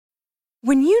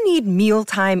When you need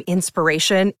mealtime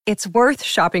inspiration, it's worth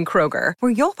shopping Kroger,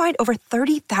 where you'll find over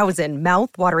 30,000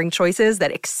 mouth-watering choices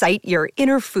that excite your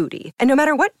inner foodie. And no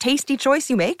matter what tasty choice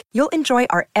you make, you'll enjoy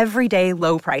our everyday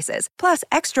low prices, plus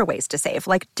extra ways to save,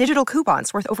 like digital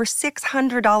coupons worth over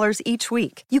 $600 each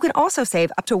week. You can also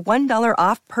save up to $1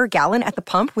 off per gallon at the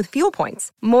pump with fuel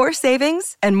points. More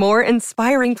savings and more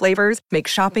inspiring flavors make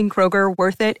shopping Kroger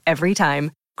worth it every time.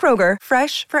 Kroger,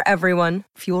 fresh for everyone.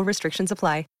 Fuel restrictions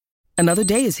apply. Another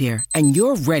day is here, and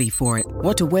you're ready for it.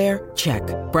 What to wear? Check.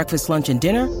 Breakfast, lunch, and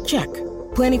dinner? Check.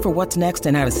 Planning for what's next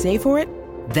and how to save for it?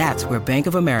 That's where Bank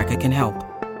of America can help.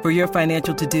 For your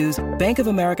financial to-dos, Bank of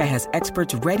America has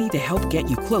experts ready to help get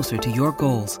you closer to your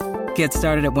goals. Get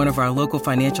started at one of our local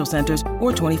financial centers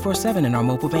or 24/7 in our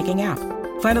mobile banking app.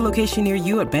 Find a location near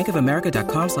you at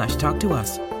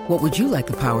bankofamerica.com/talktous. What would you like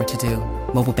the power to do?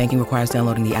 Mobile banking requires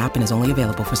downloading the app and is only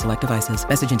available for select devices.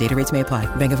 Message and data rates may apply.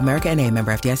 Bank of America N.A.,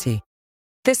 member FDIC.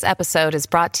 This episode is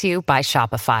brought to you by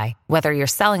Shopify. Whether you're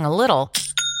selling a little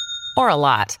or a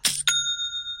lot,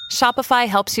 Shopify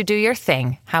helps you do your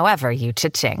thing, however you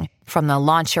cha-ching. From the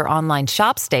launch your online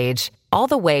shop stage, all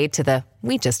the way to the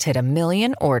we just hit 1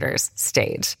 million orders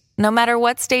stage. No matter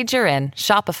what stage you're in,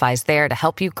 Shopify's there to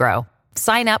help you grow.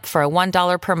 Sign up for a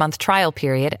 $1 per month trial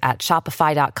period at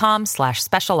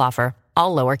shopify.com/special offer,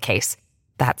 all lowercase.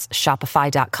 That's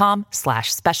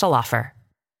shopify.com/special offer.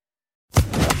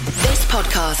 This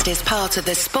podcast is part of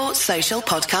the Sports Social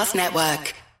Podcast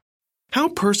Network. How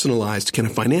personalized can a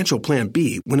financial plan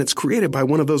be when it's created by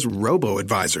one of those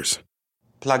robo-advisors?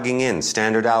 Plugging in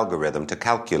standard algorithm to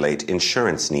calculate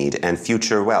insurance need and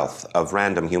future wealth of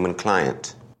random human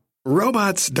client.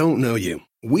 Robots don't know you.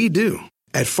 We do.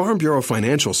 At Farm Bureau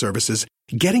Financial Services,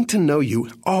 getting to know you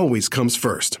always comes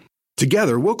first.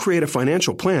 Together, we'll create a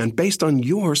financial plan based on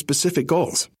your specific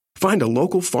goals. Find a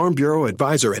local Farm Bureau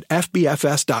advisor at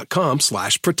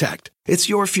fbfs.com/protect. It's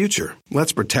your future.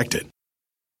 Let's protect it.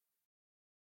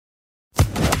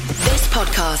 This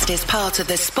podcast is part of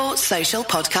the Sports Social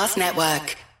Podcast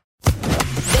Network.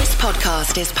 This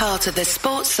podcast is part of the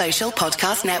Sports Social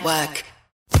Podcast Network.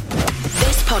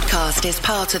 This podcast is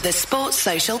part of the Sports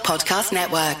Social Podcast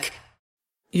Network.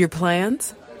 Your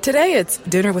plans? Today it's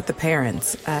dinner with the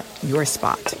parents at your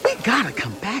spot. We gotta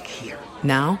come back here.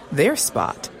 Now, their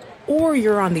spot. Or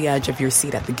you're on the edge of your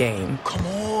seat at the game. Come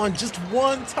on, just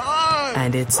one time.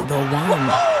 And it's the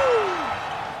one.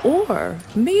 Or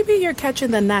maybe you're catching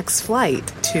the next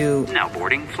flight to... Now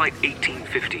boarding flight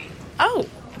 1850. Oh,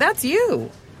 that's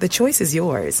you. The choice is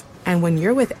yours. And when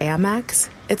you're with Amex,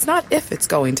 it's not if it's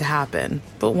going to happen,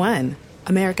 but when.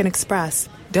 American Express.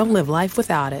 Don't live life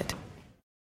without it.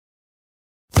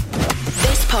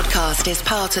 This podcast is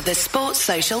part of the Sports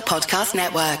Social Podcast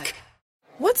Network.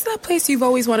 What's that place you've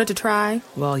always wanted to try?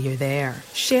 Well, you're there,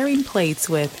 sharing plates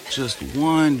with... Just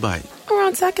one bite. Or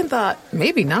on second thought,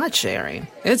 maybe not sharing.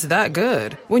 It's that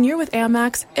good. When you're with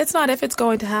Amex, it's not if it's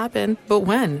going to happen, but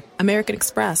when. American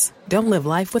Express. Don't live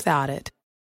life without it.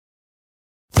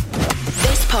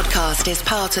 This podcast is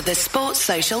part of the Sports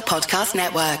Social Podcast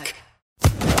Network.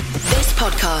 This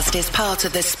podcast is part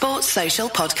of the Sports Social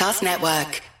Podcast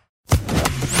Network.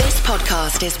 This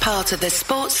podcast is part of the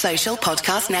Sports Social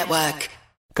Podcast Network.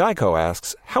 Geico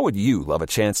asks, how would you love a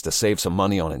chance to save some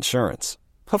money on insurance?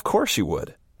 Of course you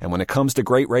would. And when it comes to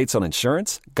great rates on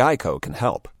insurance, Geico can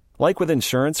help. Like with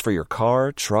insurance for your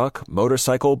car, truck,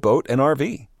 motorcycle, boat, and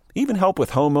RV. Even help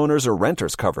with homeowners or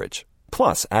renters coverage.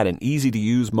 Plus, add an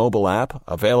easy-to-use mobile app,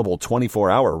 available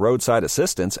 24-hour roadside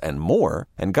assistance, and more,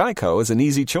 and Geico is an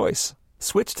easy choice.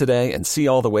 Switch today and see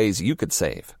all the ways you could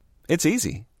save. It's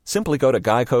easy. Simply go to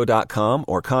geico.com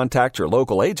or contact your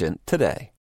local agent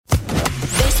today.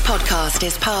 This podcast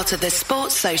is part of the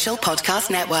Sports Social Podcast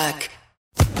Network.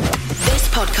 This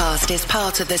podcast is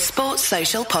part of the Sports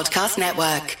Social Podcast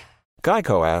Network.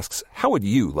 Geico asks, how would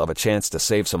you love a chance to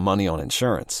save some money on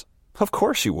insurance? Of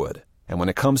course you would. And when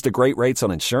it comes to great rates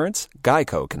on insurance,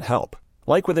 Geico can help.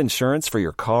 Like with insurance for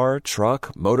your car,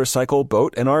 truck, motorcycle,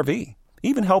 boat, and RV.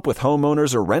 Even help with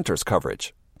homeowners or renters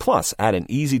coverage. Plus, add an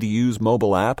easy-to-use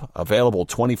mobile app, available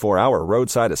 24-hour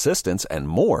roadside assistance, and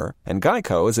more, and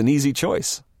Geico is an easy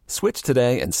choice. Switch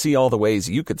today and see all the ways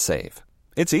you could save.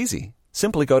 It's easy.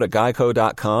 Simply go to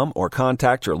geico.com or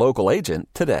contact your local agent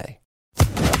today.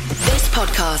 This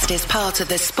podcast is part of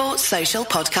the Sports Social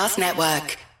Podcast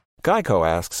Network. Geico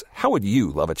asks, how would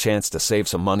you love a chance to save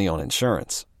some money on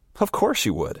insurance? Of course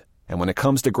you would. And when it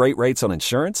comes to great rates on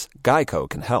insurance, Geico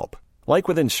can help. Like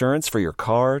with insurance for your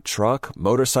car, truck,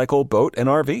 motorcycle, boat, and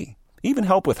RV. Even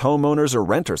help with homeowners or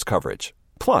renters coverage.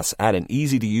 Plus, add an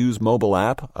easy-to-use mobile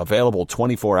app, available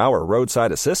 24-hour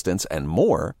roadside assistance, and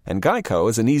more, and Geico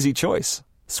is an easy choice.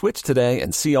 Switch today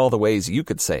and see all the ways you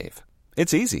could save.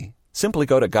 It's easy. Simply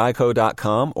go to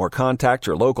geico.com or contact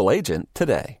your local agent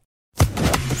today.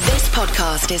 This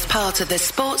podcast is part of the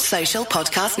Sports Social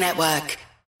Podcast Network.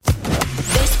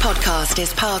 This podcast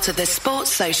is part of the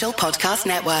Sports Social Podcast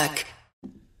Network.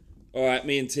 All right,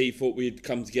 me and T thought we'd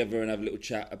come together and have a little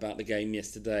chat about the game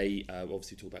yesterday.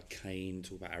 Obviously, talk about Kane,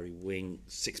 talk about Harry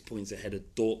Winks, 6 points ahead of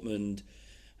Dortmund.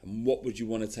 And what would you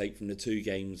want to take from the 2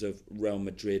 games of Real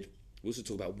Madrid? We'll also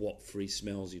talk about what 3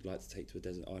 smells you'd like to take to a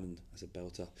desert island as a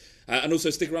belter. And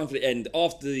also stick around for the end.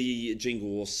 After the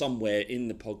jingle or somewhere in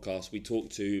the podcast, we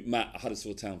talked to Matt, a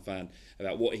Huddersfield Town fan,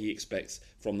 about what he expects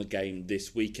from the game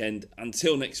this weekend.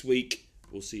 Until next week,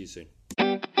 we'll see you soon.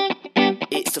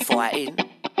 It's the fighting.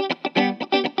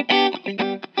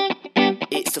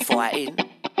 It's the fighting.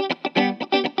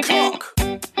 Cock.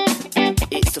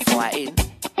 It's the fighting.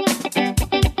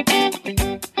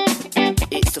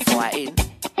 It's the fighting.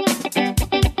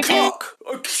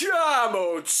 Come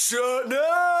on, Tottenham!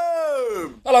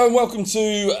 Hello and welcome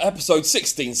to episode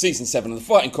 16, season 7 of the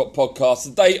Fighting Cock podcast.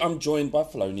 Today I'm joined by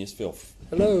Felonious Filth.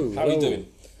 Hello. How are you doing?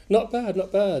 Not bad.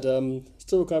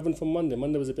 Still recovering from Monday.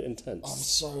 Monday was a bit intense. I'm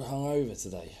so hungover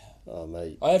today. Oh,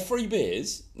 mate. I had 3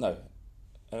 beers. No.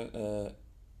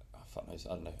 Fuck knows,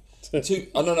 I don't know. 2.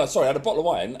 Oh, no, sorry. I had a bottle of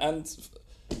wine and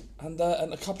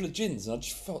a couple of gins, and I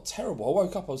just felt terrible. I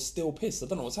woke up, I was still pissed. I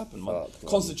don't know what's happened. My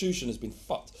constitution has been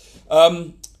fucked.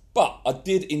 But I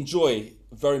did enjoy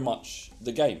very much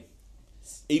the game,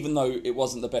 even though it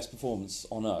wasn't the best performance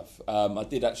on earth. I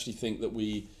did actually think that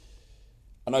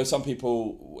I know some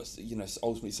people,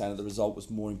 ultimately saying that the result was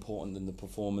more important than the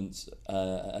performance,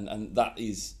 and that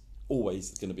is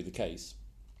always going to be the case.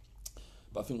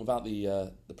 But I think without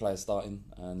the players starting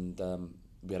and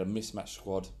we had a mismatched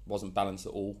squad, wasn't balanced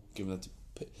at all, given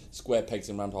the square pegs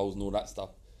in round holes and all that stuff.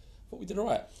 I thought we did all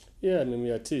right. Yeah, I mean, we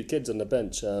had 2 kids on the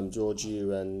bench,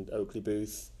 Georgiou and Oakley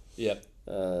Booth. Yeah.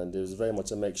 And it was very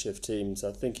much a makeshift team, so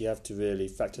I think you have to really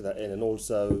factor that in. And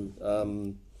also,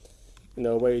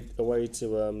 away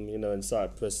to in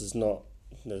Cyprus is not,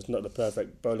 it's not the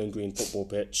perfect Bowling Green football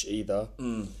pitch either.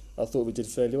 I thought we did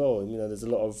fairly well. There's a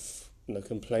lot of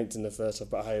complaints in the first half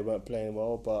about how we weren't playing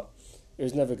well, but it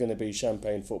was never going to be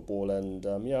champagne football. And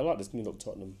I like this new look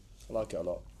Tottenham. I like it a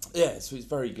lot. Yeah, so he's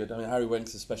very good. I mean, Harry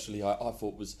Winks especially, I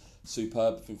thought was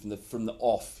superb. I think from the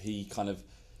off, he kind of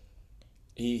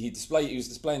he was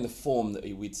displaying the form that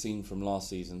we'd seen from last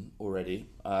season already.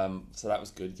 So that was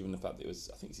good, given the fact that I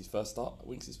think it's his first start.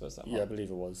 Winks' first start. Yeah, I believe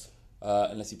it was.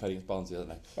 Unless he played against Barnsley, I don't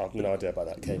know. I have no idea about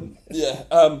that game. Yeah.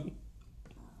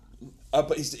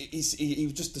 But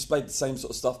he just displayed the same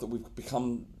sort of stuff that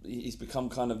he's become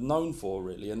kind of known for,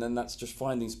 really. And then that's just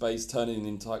finding space, turning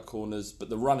in tight corners, but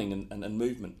the running and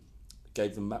movement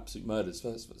gave them absolute murders,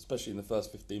 especially in the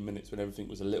first 15 minutes when everything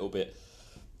was a little bit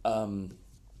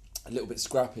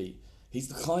scrappy. He's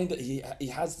the kind that he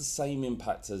has the same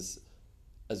impact as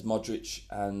Modric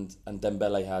and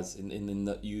Dembele has in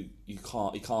that he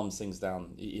calms things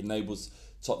down. He enables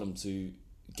Tottenham to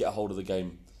get a hold of the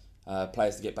game.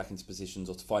 Players to get back into positions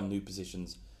or to find new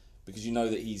positions, because you know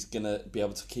that he's going to be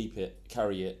able to keep it,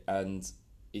 carry it, and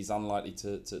he's unlikely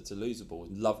to lose the ball.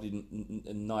 Lovely,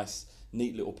 nice,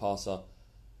 neat little passer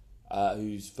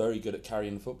who's very good at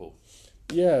carrying the football.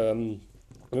 Yeah,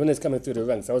 when he's coming through the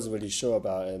ranks, I wasn't really sure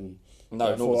about him.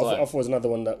 No, I thought it was another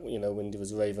one that Wendy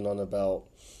was raving on about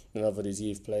another of these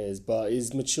youth players, but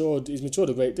he's matured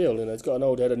a great deal. He's got an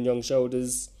old head and young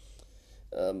shoulders.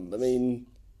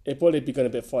 It probably be going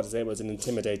a bit far to say it was an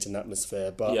intimidating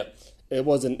atmosphere, but it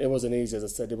wasn't easy. As I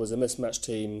said, it was a mismatched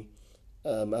team.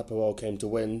 Aperol came to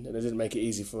win, and it didn't make it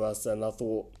easy for us. And I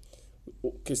thought,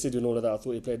 considering all of that, I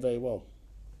thought he played very well.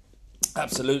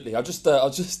 Absolutely. I just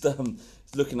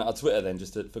looking at our Twitter then,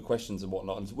 for questions and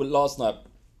whatnot. And last night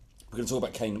we're going to talk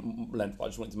about Kane length, but I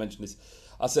just wanted to mention this.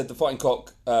 I said the Fighting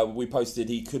Cock. We posted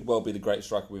he could well be the greatest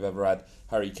striker we've ever had,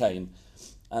 Harry Kane,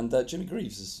 and Jimmy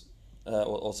Greaves is.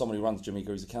 Or someone who runs Jimmy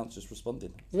Greaves' account just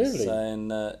responded. Really? Saying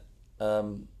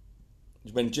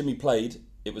when Jimmy played,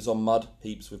 it was on mud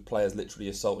heaps with players literally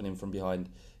assaulting him from behind.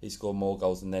 He scored more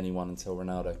goals than anyone until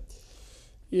Ronaldo.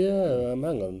 Yeah,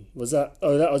 hang on. Was that?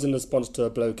 Oh, that was in response to a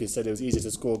bloke who said it was easy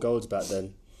to score goals back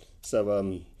then. So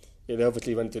they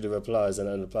obviously went through the replies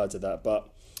and replied to that. But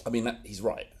I mean, he's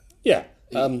right. Yeah.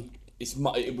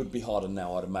 It would be harder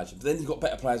now, I'd imagine. But then you've got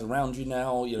better players around you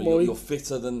now. You're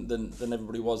fitter than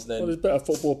everybody was then. Well, there's better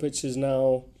football pitches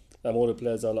now. All the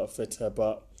players are a lot fitter.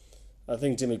 But I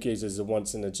think Jimmy Greaves is a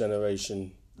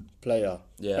once-in-a-generation player.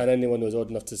 Yeah. And anyone who's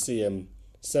old enough to see him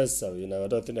says so. I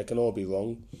don't think they can all be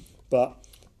wrong. But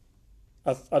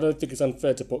I don't think it's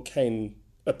unfair to put Kane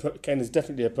Kane is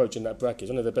definitely approaching that bracket. He's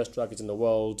one of the best strikers in the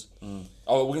world.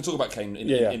 Oh, we're going to talk about Kane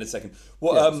in a second.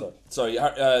 So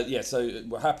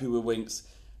we're happy with Winks.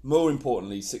 More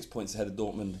importantly, 6 points ahead of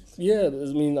Dortmund. Yeah, I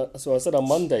mean, so I said on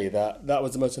Monday that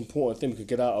was the most important thing we could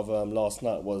get out of last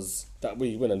night was that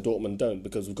we win and Dortmund don't,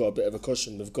 because we've got a bit of a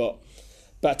cushion. We've got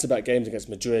back-to-back games against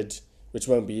Madrid, which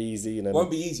won't be easy. Won't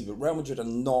be easy, but Real Madrid are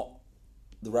not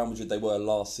the Real Madrid they were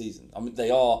last season. I mean, they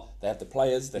are. They have the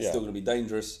players. They're still going to be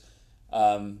dangerous.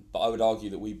 But I would argue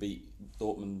that we beat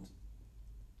Dortmund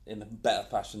in a better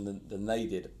fashion than they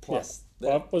did. Plus,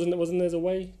 wasn't there a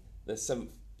way? They're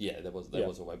seventh. Yeah, there was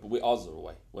a way, but ours are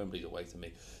away. Wembley's away to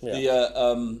me.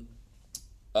 Yeah.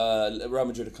 Real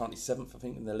Madrid are currently 7th, I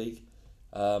think, in their league.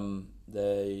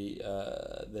 They're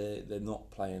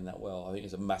not playing that well. I think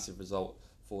it's a massive result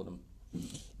for them.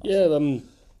 Yeah, I mean,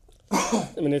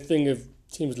 the thing of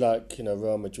teams like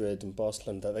Real Madrid and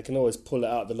Barcelona, that they can always pull it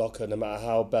out of the locker no matter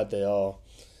how bad they are.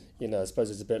 I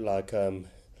suppose it's a bit like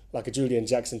a Julian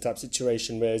Jackson type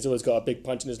situation where he's always got a big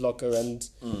punch in his locker, and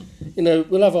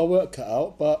we'll have our work cut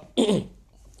out. But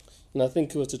I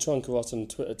think it was the trunk of us on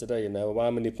Twitter today.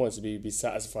 How many points would we be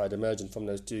satisfied emerging from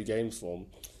those 2 games from?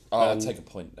 I'll take a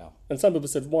point now. And some people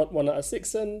said 1 out of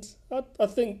 6, and I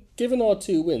think given our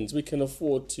 2 wins, we can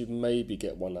afford to maybe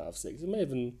get 1 out of 6. We may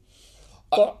even.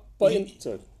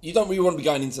 You don't really want to be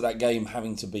going into that game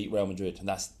having to beat Real Madrid,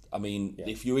 and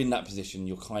if you're in that position,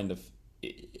 you're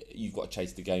you've got to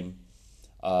chase the game.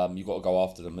 You've got to go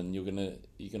after them, and you're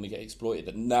gonna get exploited.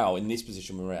 And now in this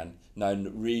position we're in,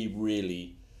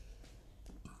 really,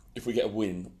 if we get a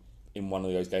win in one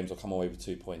of those games or come away with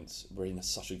 2 points, we're in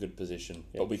such a good position.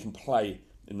 Yeah. But we can play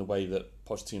in the way that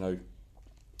Pochettino,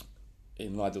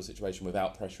 in an ideal situation,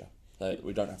 without pressure.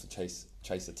 We don't have to chase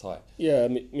the tie. Yeah, I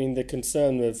mean the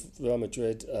concern with Real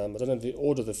Madrid, I don't know the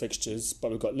order of the fixtures,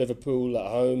 but we've got Liverpool at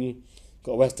home,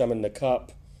 got West Ham in the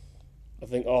Cup. I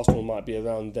think Arsenal might be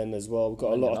around then as well. We've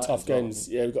got a lot of tough games.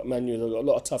 Yeah, we've got Man U. We've got a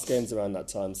lot of tough games around that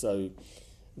time, so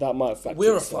that might factor.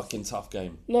 We're a fucking tough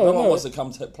game. No one wants to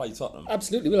come to play Tottenham.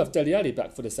 Absolutely, we'll have Dele Alli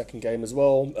back for the second game as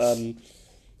well.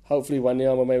 Hopefully,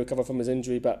 Wanyama may recover from his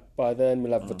injury back by then.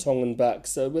 We'll have Vertonghen back,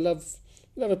 so we'll have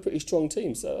a pretty strong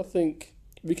team. So I think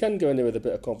we can go in there with a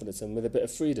bit of confidence and with a bit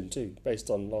of freedom too, based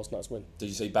on last night's win. Did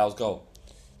you see Bale's goal?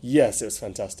 Yes, it was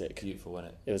fantastic. Beautiful,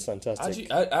 wasn't it? It was fantastic.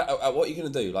 What are you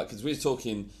going to do? Because we were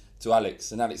talking to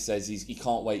Alex, and Alex says he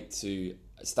can't wait to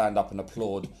stand up and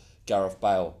applaud Gareth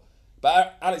Bale.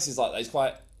 But Alex is like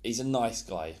that. He's a nice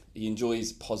guy. He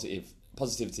enjoys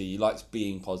positivity. He likes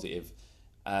being positive,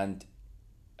 and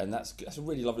that's a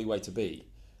really lovely way to be.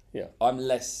 Yeah, I'm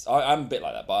a bit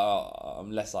like that, but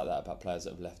I'm less like that about players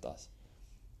that have left us.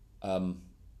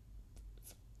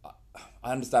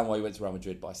 I understand why he went to Real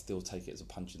Madrid, but I still take it as a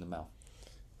punch in the mouth.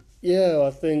 Yeah, I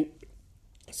think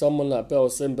someone like Bale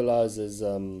symbolises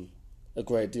a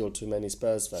great deal to many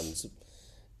Spurs fans.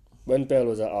 When Bale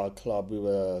was at our club, we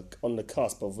were on the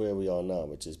cusp of where we are now,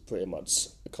 which is pretty much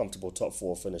a comfortable top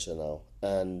 4 finisher now.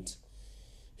 And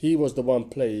he was the one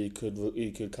player you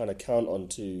could kind of count on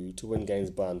to win games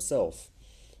by himself.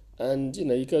 And,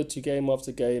 you go to game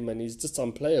after game and he's just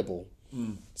unplayable.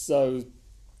 So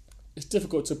it's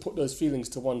difficult to put those feelings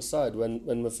to one side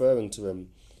when referring to him.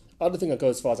 I don't think I go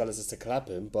as far as Alice to clap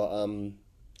him, but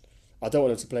I don't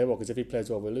want him to play well, because if he plays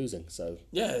well, we're losing. So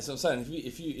yeah, that's what I'm saying.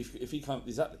 If he can't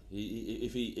exactly,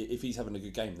 if he's having a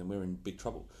good game, then we're in big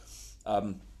trouble.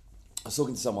 I was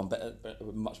talking to someone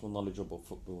much more knowledgeable of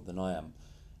football than I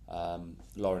am,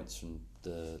 Lawrence from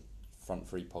the Front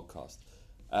Three podcast,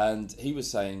 and he was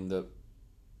saying that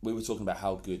we were talking about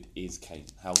how good is Kane,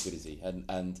 how good is he,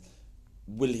 and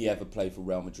will he ever play for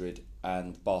Real Madrid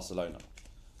and Barcelona?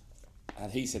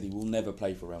 And he said he will never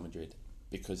play for Real Madrid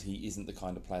because he isn't the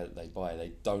kind of player that they buy.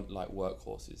 They don't like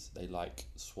workhorses. They like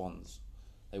swans.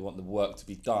 They want the work to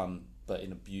be done, but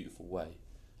in a beautiful way.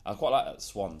 I quite like that,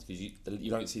 swans, because you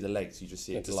don't see the legs, you just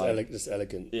see it glide. Just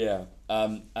elegant. Yeah,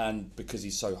 and because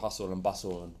he's so hustle and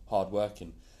bustle and hard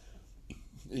working,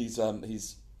 he's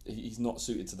not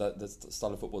suited to the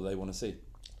style of football they want to see.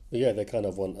 Yeah, they kind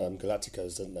of want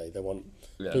Galacticos, don't they? They want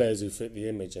players who fit the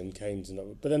image, and Kane's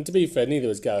not. But then, to be fair, neither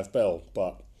is Gareth Bale.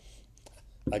 But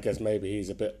I guess maybe he's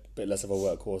a bit less of a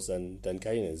workhorse than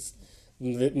Kane is.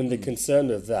 The concern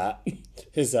of that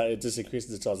is that it just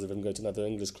increases the chance of him going to another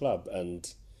English club,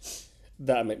 and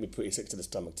that make me pretty sick to the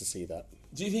stomach to see that.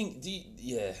 Do you think?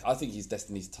 Yeah, I think his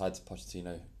destiny's tied to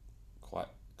Pochettino quite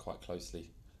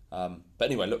closely. But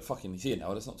anyway, look, fucking, he's here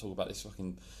now. Let's not talk about this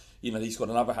fucking. He's got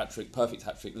another hat trick, perfect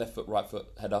hat trick, left foot, right foot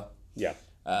header. Yeah,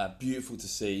 beautiful to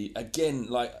see. Again,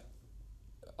 like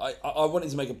I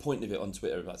wanted to make a point of it on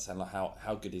Twitter about saying like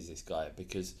how good is this guy,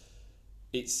 because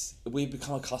we've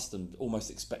become accustomed,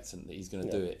 almost expectant that he's going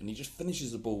to do it, and he just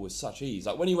finishes the ball with such ease.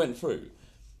 Like when he went through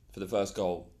for the first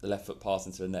goal, the left foot pass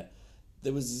into the net,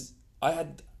 I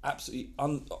had absolutely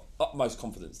utmost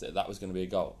confidence that was going to be a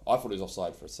goal. I thought it was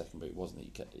offside for a second, but it wasn't.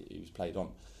 He was played on.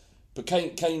 But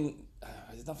Kane,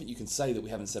 there's nothing you can say that we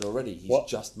haven't said already. He's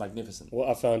just magnificent. What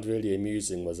I found really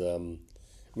amusing was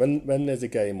when there's a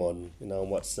game on, on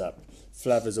WhatsApp,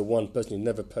 Flav is the one person who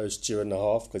never posts during the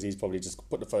half because he's probably just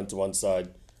put the phone to one side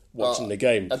watching the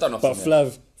game. I don't know. But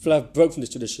Flav broke from this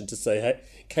tradition to say, "Hey,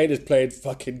 Kane has played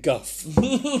fucking guff."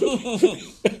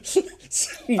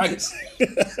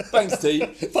 Thanks, T.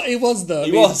 But he was though.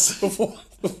 He was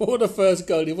before the first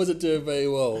goal. He wasn't doing very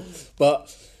well.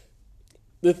 But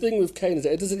the thing with Kane is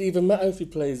that it doesn't even matter if he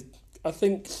plays. I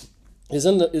think he's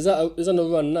on a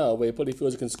run now where he probably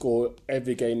feels he can score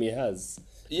every game he has.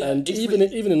 Yeah, and even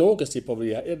in August, he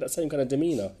probably had that same kind of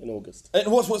demeanour in August. And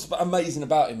what's amazing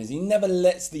about him is he never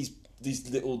lets these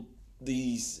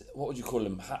what would you call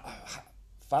them,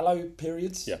 fallow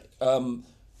periods. Yeah.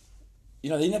 He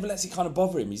never lets it kind of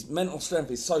bother him. His mental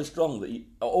strength is so strong that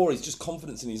he's just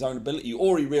confidence in his own ability,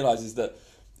 or he realises that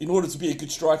in order to be a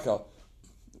good striker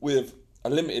with a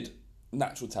limited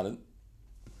natural talent,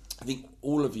 I think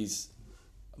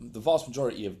the vast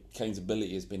majority of Kane's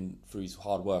ability has been through his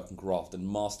hard work and graft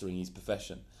and mastering his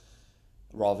profession,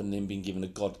 rather than him being given a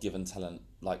God-given talent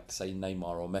like, say,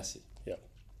 Neymar or Messi. Yeah.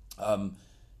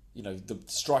 The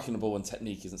striking the ball and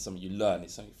technique isn't something you learn.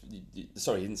 It's something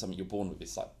isn't something you're born with.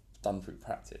 It's like done through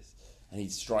practice. And he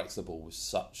strikes the ball with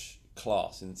such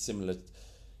class and similar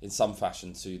in some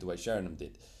fashion to the way Sheringham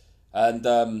did.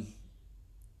 And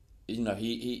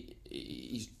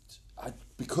he's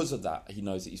because of that, he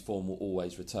knows that his form will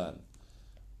always return,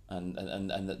 and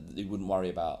that he wouldn't worry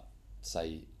about,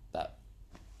 say, that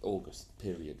August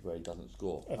period where he doesn't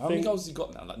score. How many goals has he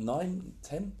got now? Like 9,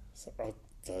 10? I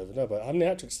don't even know, but how many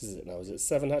hat-tricks is it now? Is it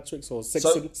 7 hat-tricks or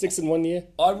 6 in 1 year?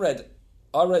 I read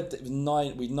that it was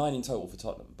 9. We had 9 in total for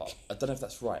Tottenham, but I don't know if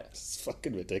that's right. It's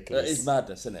fucking ridiculous. It is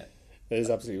madness, isn't it? It is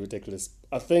absolutely ridiculous.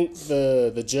 I think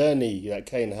the journey that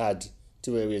Kane had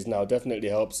to where he is now definitely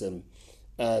helps him.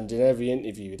 And in every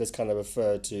interview, he does kind of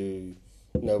refer to,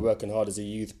 working hard as a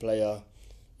youth player.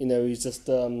 He's just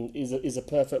he's a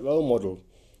perfect role model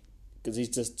because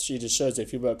she just shows that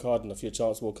if you work hard enough, your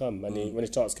chance will come. And when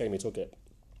his chance came, he took it.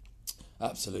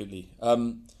 Absolutely. Why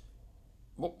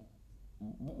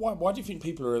do you think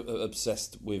people are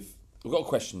obsessed with? We've got a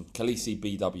question. Khaleesi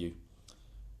BW.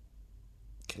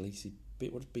 Khaleesi B.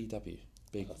 What is BW?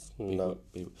 No.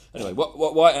 Anyway,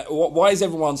 why is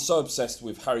everyone so obsessed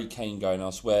with Harry Kane going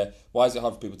elsewhere? Why is it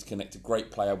hard for people to connect a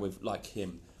great player with like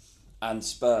him and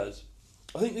Spurs?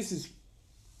 I think this is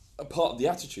a part of the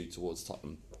attitude towards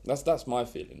Tottenham. That's my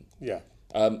feeling. Yeah.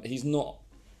 He's not.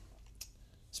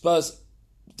 Spurs,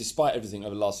 despite everything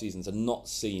over the last seasons, are not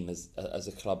seen as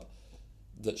a club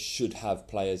that should have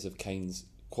players of Kane's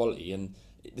quality. And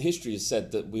the history has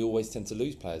said that we always tend to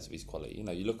lose players of his quality.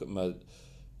 You look at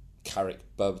Carrick,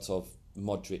 Berbatov,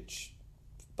 Modric,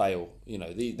 Bale.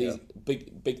 These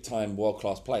big time world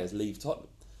class players leave Tottenham.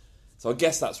 So I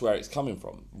guess that's where it's coming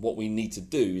from. What we need to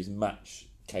do is match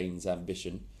Kane's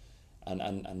ambition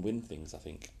and win things, I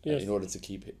think, in order to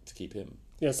keep him.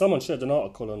 Yeah, someone shared an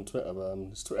article on Twitter.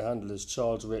 His Twitter handle is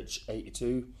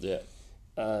CharlesRich82. Yeah.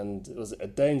 And it was a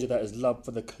danger that his love for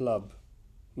the club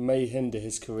may hinder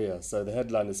his career. So the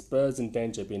headline is Spurs in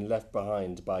danger of being left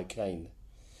behind by Kane.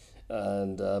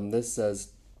 And this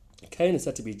says, Kane is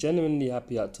said to be genuinely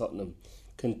happy at Tottenham,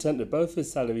 content with both his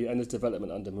salary and his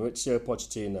development under Mauricio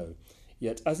Pochettino.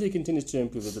 Yet, as he continues to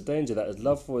improve, there's a danger that his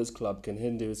love for his club can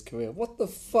hinder his career. What the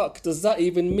fuck does that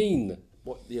even mean?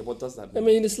 What does that mean? I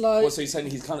mean, it's like... so he's saying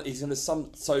he's going to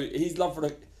so his love for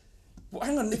the... Well,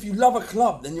 hang on, if you love a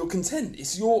club, then you're content.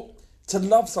 To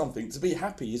love something, to be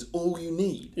happy is all you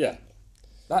need. Yeah.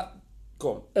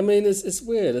 Go on. I mean, it's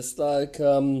weird. It's like...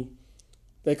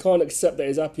 they can't accept that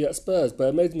he's happy at Spurs, but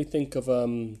it made me think of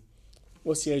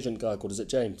what's the agent guy called? Is it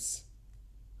James?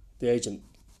 The agent.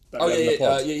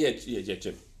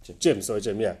 Jim.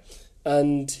 Yeah,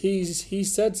 and he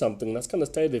said something that's kind of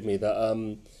stayed with me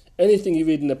that anything you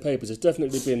read in the papers is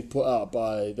definitely being put out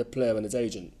by the player and his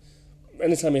agent.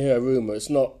 Anytime you hear a rumor, it's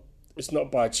not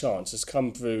by chance. It's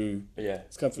come through. Yeah,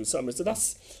 it's come through something. So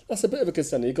that's a bit of a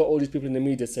concern. You got all these people in the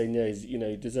media saying,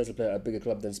 he deserves to play at a bigger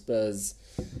club than Spurs.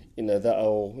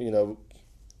 That'll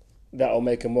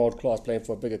make him world class playing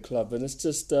for a bigger club, and it's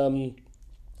just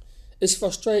it's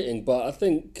frustrating. But I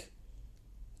think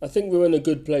we're in a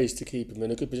good place to keep him,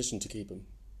 in a good position to keep him.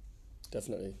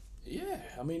 Definitely. Yeah,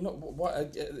 I mean,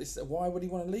 why would he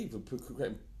want to leave?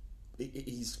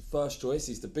 He's first choice.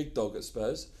 He's the big dog at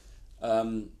Spurs.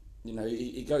 You know,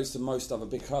 he goes to most other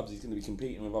big clubs. He's going to be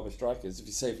competing with other strikers.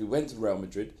 If he went to Real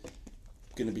Madrid,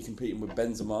 going to be competing with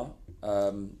Benzema.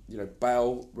 You know,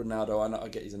 Bale, Ronaldo. I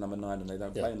get he's a number 9 and they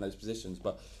don't play in those positions,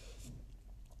 but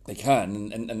they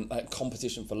can. And that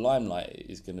competition for limelight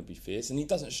is going to be fierce. And he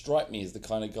doesn't strike me as the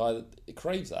kind of guy that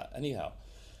craves that. Anyhow,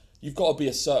 you've got to be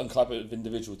a certain type of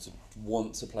individual to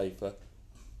want to play for,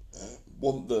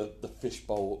 want the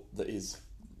fishbowl that is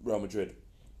Real Madrid.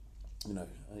 You know,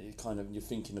 you're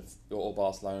thinking of or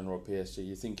Barcelona or PSG.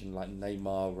 You're thinking like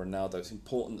Neymar, Ronaldo. It's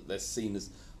important that they're seen as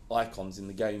icons in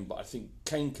the game, but I think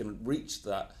Kane can reach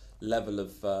that level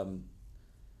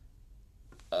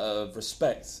of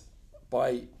respect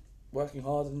by working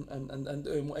hard and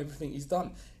doing everything he's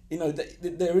done. You know,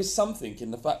 there is something in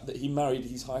the fact that he married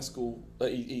his high school,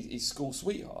 his school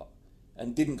sweetheart,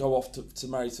 and didn't go off to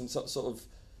marry some sort of,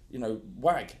 you know,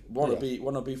 wag,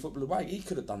 wannabe footballer wag. He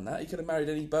could have done that. He could have married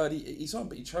any bird he saw,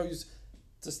 but he chose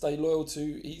to stay loyal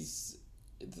to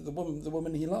the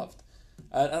woman he loved.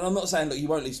 And I'm not saying that he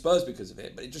won't leave Spurs because of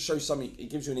it, but it just shows something. It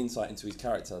gives you an insight into his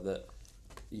character that,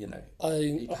 you know,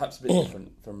 he perhaps a bit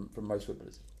different from most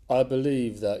footballers. I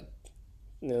believe that,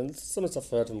 you know, some of the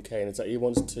stuff I've heard from Kane is that he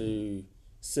wants to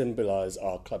symbolise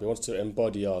our club. He wants to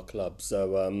embody our club.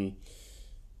 So,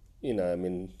 you know, I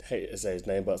mean, hate to say his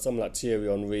name, but someone like Thierry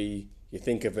Henry, you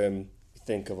think of him, you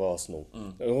think of Arsenal.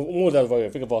 More than that, you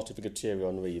think of Arsenal, you think of Thierry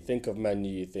Henry. You think of Man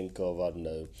U, you think of, I don't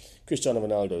know, Cristiano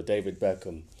Ronaldo, David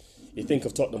Beckham. You think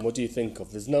of Tottenham, what do you think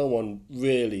of? There's no one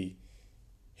really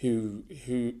who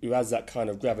has that kind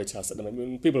of gravitas at the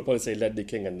moment. People probably say Ledley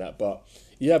King and that, but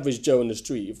the average Joe in the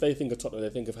street, if they think of Tottenham, they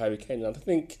think of Harry Kane. And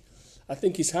I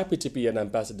think he's happy to be an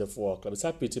ambassador for our club. He's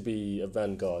happy to be a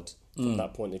vanguard from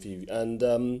that point of view. And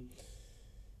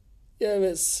it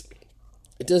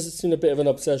does seem a bit of an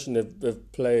obsession with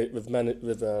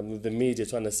the media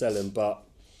trying to sell him, but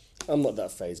I'm not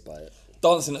that fazed by it.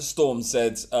 Dancing at Storm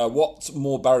said, what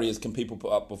more barriers can people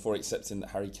put up before accepting that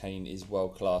Harry Kane is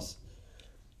world class?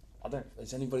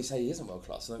 Does anybody say he isn't world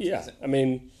class? I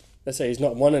mean, let's say he's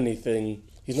not won anything.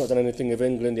 He's not done anything with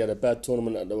England. He had a bad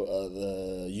tournament at the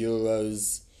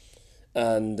Euros,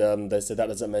 and they said that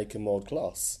doesn't make him world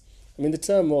class. I mean, the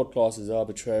term world class is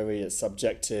arbitrary. It's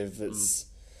subjective. It's.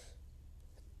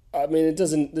 I mean, it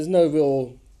doesn't. There's no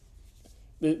real.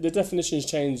 The definitions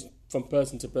change from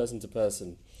person to person to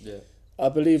person. Yeah. I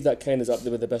believe that Kane is up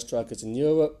there with the best strikers in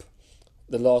Europe.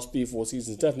 The last 3-4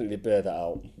 seasons definitely bear that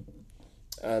out.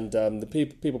 And the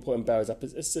people putting barriers up,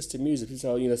 it's just amusing. People say,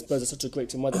 oh, you know, Spurs are such a great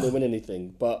team, why don't they win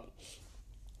anything? But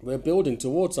we're building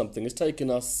towards something. It's taken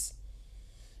us,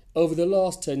 over the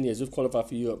last 10 years, we've qualified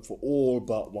for Europe for all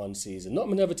but one season. Not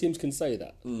many other teams can say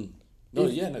that.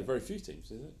 Very few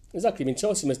teams, is it? Exactly. I mean,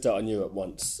 Chelsea missed out on Europe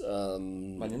once.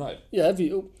 Man United? Yeah,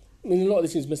 I mean, a lot of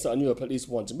these teams missed out on Europe at least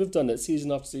once, and we've done it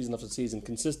season after season after season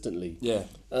consistently. Yeah.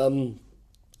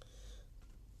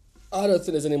 I don't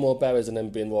think there's any more barriers than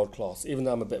him being world class, even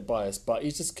though I'm a bit biased. But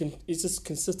he's just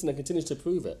consistent and continues to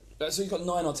prove it. So he's got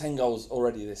 9 or 10 goals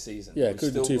already this season. Yeah,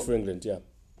 including 2 for England. Yeah.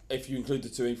 If you include the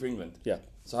 2 for England. Yeah.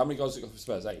 So how many goals has he got for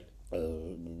Spurs? 8.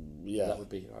 Yeah. That would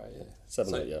be right. Yeah.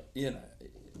 7, 8. Yeah.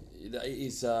 You know,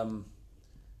 he's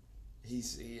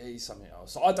something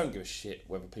else. So I don't give a shit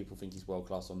whether people think he's world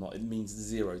class or not. It means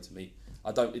 0 to me.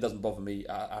 It doesn't bother me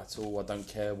at all. I don't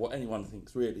care what anyone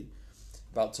thinks really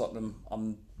about Tottenham.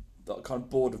 I'm kind of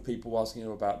bored of people asking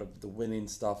you about the winning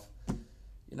stuff.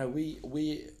 You know,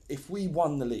 if we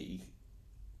won the league,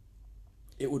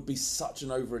 it would be such an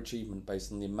overachievement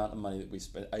based on the amount of money that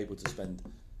we're able to spend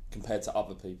compared to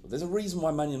other people. There's a reason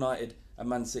why Man United and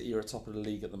Man City are at the top of the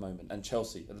league at the moment, and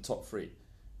Chelsea are the top 3,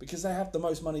 because they have the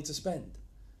most money to spend.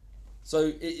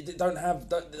 So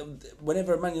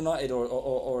whenever a Man United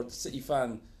or a City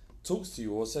fan talks to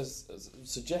you or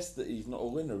suggests that he's not a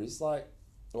winner, it's like,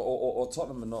 or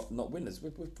Tottenham are not winners.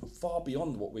 We're far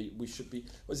beyond what we should be.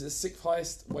 Was it the 6th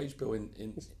highest wage bill in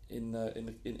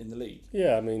the league?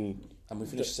 Yeah, I mean, and we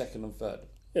finished 2nd and 3rd.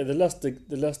 Yeah, the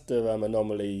Leicester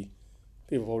anomaly.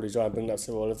 People probably try and bring that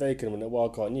to, well, if they can win it, why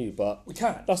can't you? But we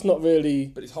can. That's not really.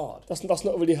 But it's hard. That's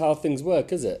not really how things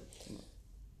work, is it?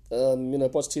 You know,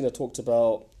 Pochettino talked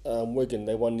about Wigan.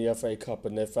 They won the FA Cup,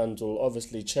 and their fans will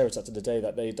obviously cherish that to the day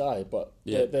that they die. But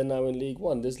they're now in League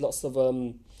One. There's lots of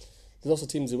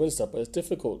teams who win stuff, but it's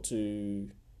difficult to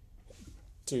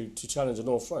challenge on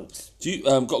all fronts. Do you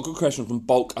got a good question from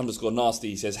Bulk_nasty?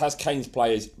 He says, has Kane's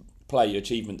play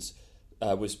achievements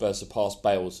with Spurs surpassed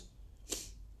Bale's?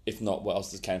 If not, what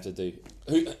else does Kane have to do?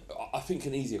 I think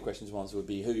an easier question to answer would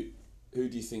be who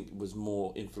do you think was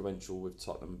more influential with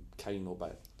Tottenham, Kane or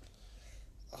Bale?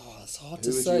 Oh, it's hard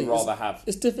to say. Who would you rather have?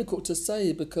 It's difficult to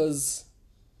say because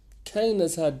Kane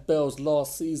has had Bale's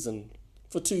last season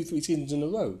for 2-3 seasons in a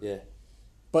row. Yeah.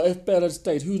 But if Bale had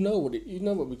stayed, you know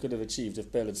what we could have achieved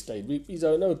if Bale had stayed. We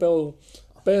don't know.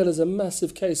 Bale is a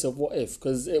massive case of what if,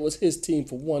 because it was his team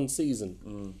for one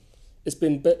season. It's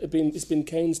been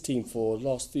Kane's team for the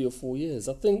last 3 or 4 years.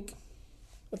 I think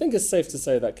it's safe to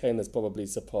say that Kane has probably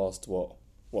surpassed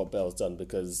what Bale's done,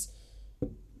 because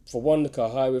for one, look how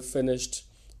high we've finished.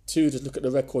 Two, just look at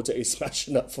the record that he's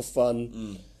smashing up for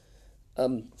fun.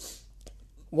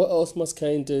 What else must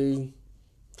Kane do?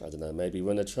 I don't know, maybe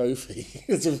win a trophy.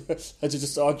 As you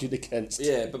just argued against.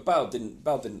 Yeah, but Bale didn't.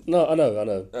 No, I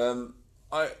know.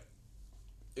 I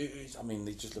mean,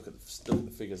 they just look at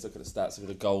the figures, look at the stats, look at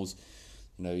the goals.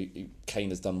 You know, Kane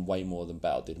has done way more than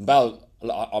Bale did. And Bale,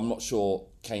 I'm not sure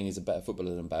Kane is a better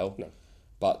footballer than Bale. No.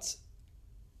 But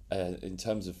in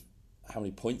terms of how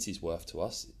many points he's worth to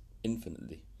us,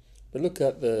 infinitely. But look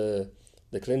at the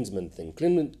Klinsmann thing.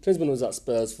 Klinsmann was at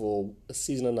Spurs for a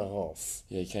season and a half.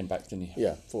 Yeah, he came back, didn't he?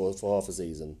 Yeah, for half a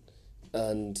season.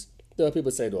 And there are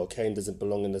people saying, Kane doesn't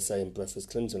belong in the same breath as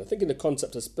Klinsmann. I think in the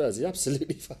concept of Spurs, he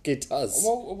absolutely fucking does.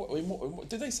 Well,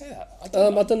 did they say that? I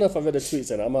don't know if I read a tweet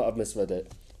saying that. I might have misread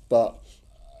it. But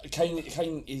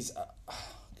Kane is...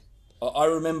 I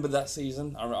remember that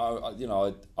season.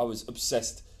 I was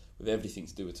obsessed with everything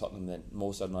to do with Tottenham then,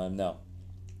 more so than I am now.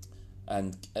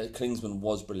 And Klinsmann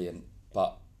was brilliant,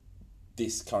 but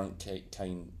this current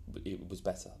Kane, it was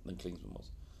better than Klinsmann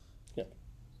was. Yeah.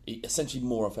 Essentially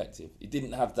more effective. It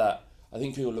didn't have that... I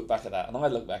think people look back at that, and I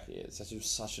look back at it, it was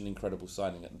such an incredible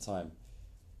signing at the time.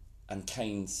 And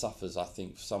Kane suffers, I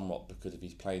think, somewhat because of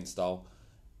his playing style.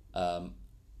 And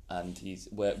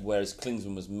whereas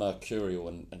Klinsmann was mercurial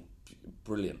and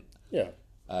brilliant. Yeah.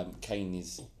 Kane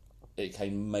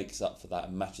makes up for that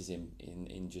and matches him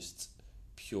in just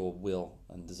pure will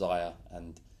and desire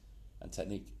and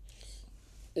technique.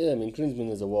 Yeah, I mean, Klinsmann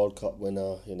is a World Cup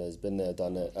winner. He's been there,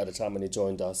 done it at a time when he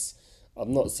joined us.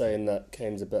 I'm not saying that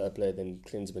Kane's a better player than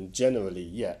Klinsmann generally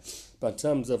yet, but in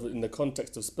terms of in the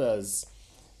context of Spurs,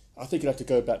 I think you'd have to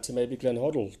go back to maybe Glenn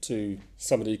Hoddle, to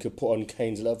somebody you could put on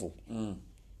Kane's level.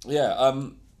 Yeah.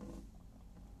 And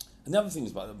the other thing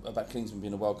is about Klinsmann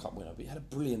being a World Cup winner, but he had a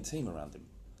brilliant team around him.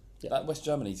 Yeah. That West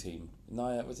Germany team,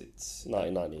 was it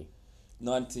 1990?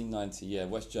 1990, yeah,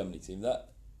 West Germany team. That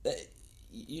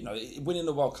winning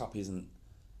the World Cup isn't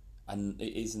an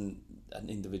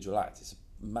individual act. It's a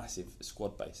massive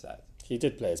squad-based act. He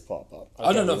did play his part, but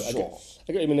I don't know for sure.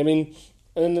 I get what you mean.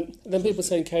 And then people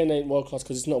saying Kane ain't world class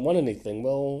because he's not won anything.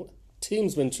 Well,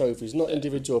 teams win trophies, not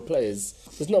individual players.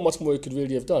 There's not much more he could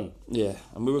really have done. Yeah,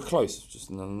 and we were close.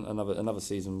 Just another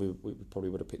season, we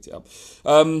probably would have picked it up.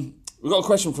 We've got a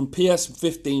question from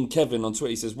PS15 Kevin on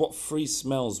Twitter. He says, "What free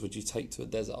smells would you take to a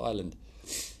desert island?"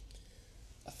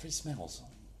 Free smells.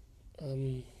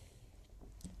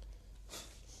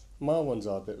 My ones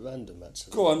are a bit random,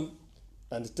 actually. Go on.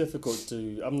 And it's difficult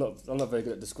to... I'm not very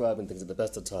good at describing things at the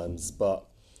best of times, but...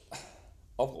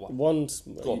 One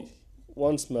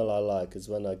smell I like is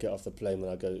when I get off the plane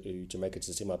when I go to Jamaica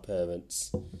to see my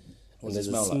parents. What's there's it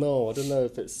smell a smell. Like? I don't know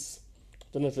if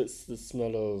it's the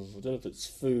smell of... I don't know if it's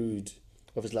food,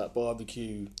 or if it's like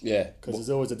barbecue. Yeah. Because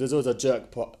there's always a jerk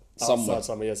pot outside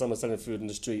somewhere. Yeah, someone selling food in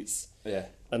the streets. Yeah.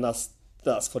 And that's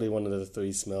probably one of the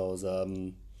three smells.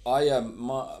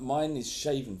 Mine is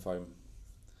shaving foam.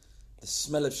 The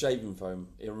smell of shaving foam,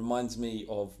 it reminds me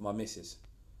of my missus.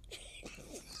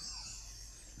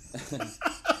 And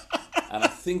I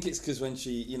think it's because when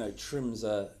she, trims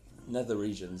her nether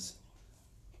regions,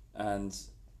 and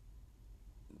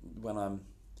when I'm,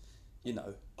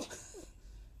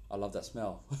 I love that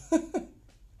smell.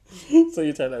 So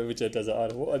you take that over to a desert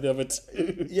island. What are the other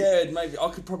two? Yeah, maybe. I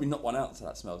could probably knock one out to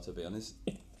that smell, to be honest.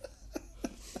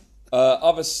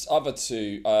 Other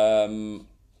two,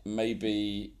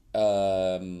 maybe...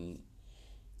 I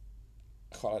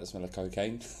quite like the smell of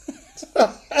cocaine.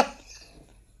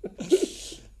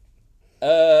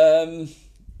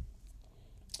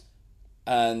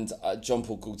 And John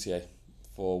Paul Gaultier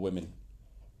for women.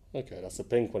 Okay, that's the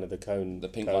pink one of the cone. The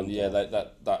pink one, yeah,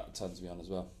 that turns me on as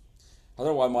well. I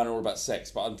don't know why mine are all about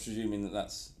sex, but I'm presuming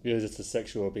that's... You're just a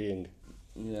sexual being.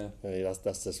 Yeah.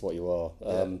 That's just what you are.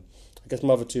 Yeah. I guess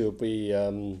my other two would be...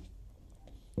 the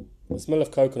smell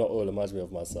of coconut oil reminds me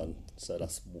of my son. So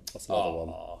that's another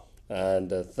one. And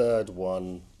the third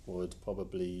one would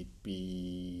probably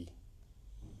be...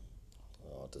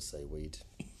 I'll just say weed.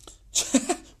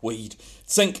 Weed.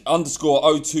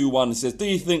 Sync_021 says, "Do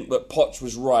you think that Poch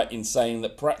was right in saying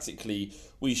that practically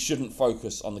we shouldn't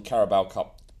focus on the Carabao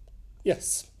Cup?"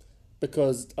 Yes,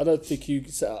 because I don't think you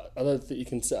can set out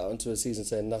into a season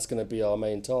saying that's going to be our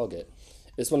main target.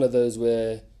 It's one of those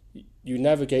where you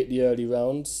navigate the early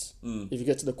rounds. If you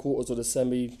get to the quarters or the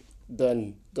semi,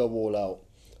 then go all out.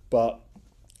 But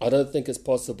I don't think it's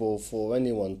possible for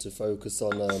anyone to focus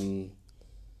on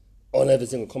every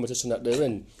single competition that they're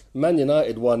in. Man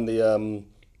United won the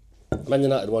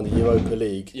Europa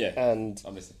League, and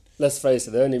let's face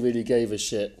it, they only really gave a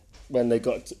shit when it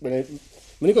got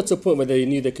to a point where they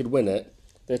knew they could win it.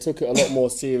 They took it a lot more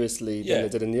seriously than they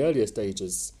did in the earlier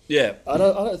stages. Yeah, I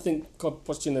don't think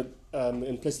Pochettino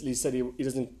implicitly said he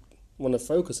doesn't want to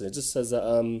focus on it. It just says that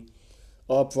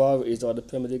our priorities are the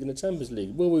Premier League and the Champions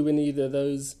League. Will we win either of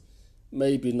those?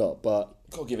 Maybe not, but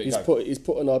he's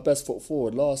putting our best foot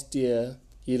forward. Last year,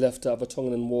 he left out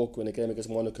Vertonghen and Walker in a game against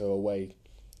Monaco away.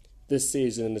 This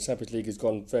season in the Champions League has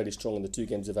gone fairly strong in the 2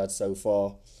 games they've had so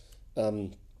far.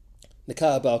 The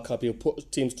Carabao Cup, he'll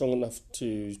put teams strong enough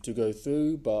to go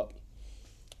through, but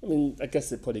I mean, I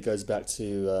guess it probably goes back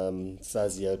to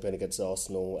Fazio playing against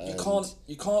Arsenal and you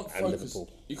can't focus. Liverpool.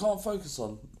 You can't focus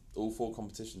on all 4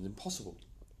 competitions. Impossible.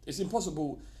 It's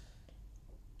impossible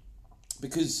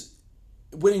because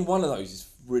winning one of those is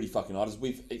really fucking hard, as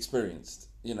we've experienced,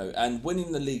 and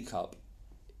winning the League Cup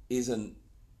isn't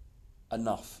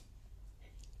enough.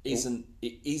 It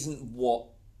isn't what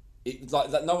it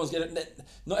like that.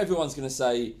 Not everyone's gonna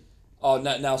say, "Oh,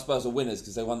 now Spurs are winners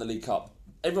because they won the League Cup."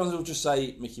 Everyone will just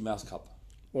say Mickey Mouse Cup.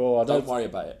 Well, don't worry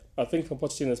about it. I think from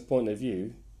Pochettino's point of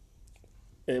view,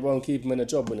 it won't keep him in a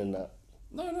job winning that.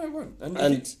 No, it won't.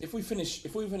 And if we finish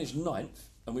 9th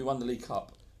and we won the League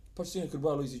Cup, Pochettino could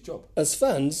well lose his job. As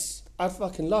fans, I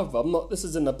fucking love him. This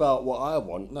isn't about what I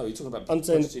want. No, you're talking about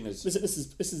Pochettino's. This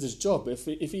is his job. If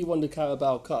he won the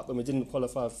Carabao Cup and we didn't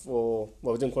qualify for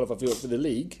the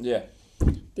league,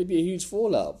 there'd be a huge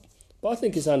fallout. But I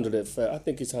think he's handled it fair. I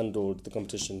think he's handled the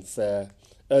competition fair.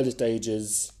 Early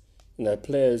stages,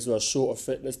 players who are short of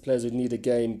fitness, players who need a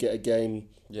game, get a game.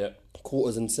 Yeah.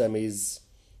 Quarters and semis,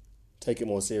 take it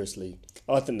more seriously.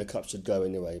 I think the cup should go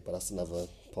anyway, but that's another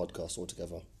podcast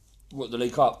altogether. What, the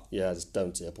League Cup? Yeah, I just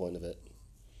don't see a point of it.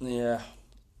 Yeah.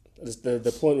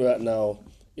 The point we're at now,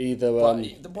 either... well,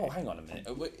 hang on a minute.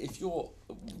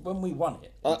 When we won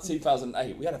it in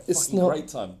 2008, we had a fucking great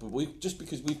time, but just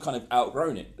because we've kind of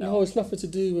outgrown it now. No, it's nothing to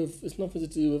do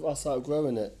with us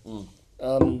outgrowing it.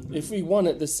 If we won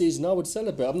it this season, I would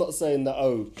celebrate. I'm not saying that,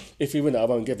 if we win it, I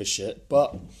won't give a shit,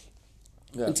 but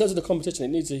in terms of the competition, it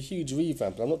needs a huge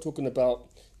revamp. I'm not talking about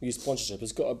new sponsorship.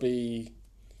 It's got to be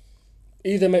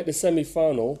either make the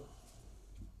semi-final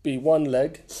be one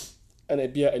leg and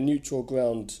it be at a neutral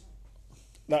ground.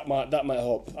 That might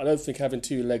help. I don't think having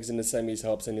 2 legs in the semis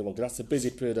helps anyone, because that's a busy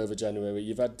period over January.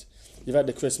 You've had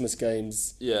the Christmas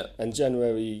games, and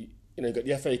January, you've got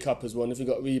the FA Cup as well. And if you've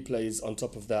got replays on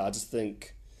top of that, I just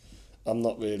think I'm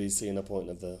not really seeing a point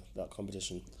of that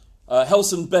competition.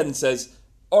 Helson Ben says,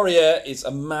 Aurier is a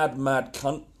mad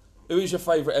cunt. Who is your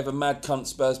favourite ever mad cunt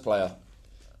Spurs player?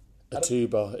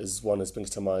 Atuba is one that springs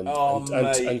to mind. And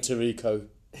Tarico.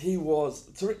 He was...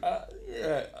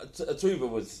 Atuba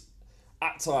was...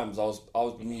 At times, I was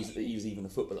bemused that he was even a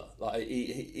footballer. But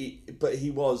he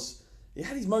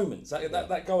had his moments.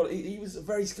 That goal, he was a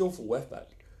very skillful left back.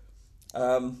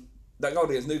 That goal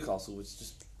against Newcastle was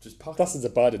just pucking. That's his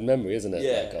abiding memory, isn't it?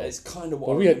 Yeah, it's kind of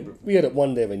what we had it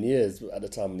one there in years at the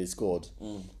time when he scored.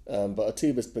 But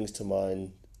Atuba springs to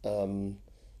mind.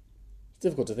 It's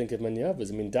difficult to think of many others.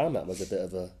 I mean, Damat was a bit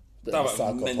of a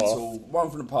psychopath. Mental.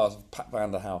 One from the past, Pat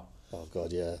van der Hau. Oh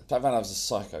God, yeah. Pat van der Hau was a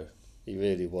psycho. He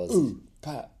really was. Ooh,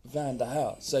 Pat van der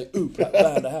Hau. Say, ooh, Pat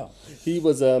van der Hau. He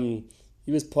was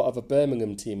part of a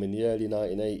Birmingham team in the early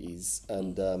 1980s,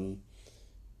 and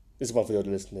this is one for the older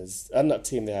listeners. And that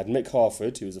team, they had Mick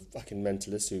Harford, who was a fucking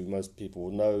mentalist, who most people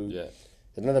will know. Yeah.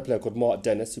 Another player called Mark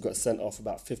Dennis, who got sent off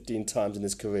about 15 times in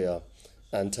his career,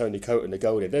 and Tony Coton, the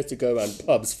goalie. They used to go around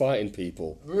pubs fighting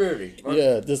people. Really?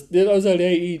 Yeah. Those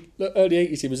early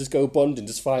 80s, he was just go bonding,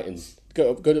 just fighting.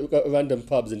 Go to random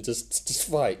pubs and just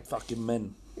fight. Fucking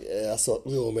men. Yeah, that's what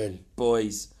real men.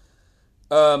 Boys.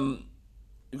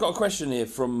 We've got a question here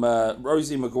from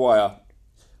Rosie Maguire.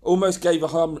 Almost gave a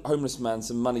homeless man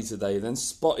some money today, then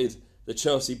spotted the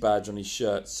Chelsea badge on his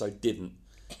shirt, so didn't.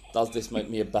 Does this make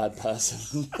me a bad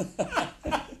person?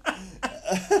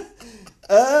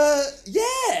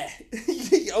 Yeah.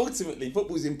 Ultimately,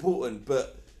 football's important,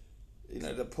 but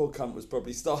the poor cunt was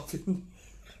probably starving.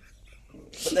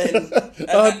 But then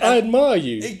I admire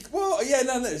you.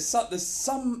 There's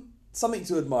something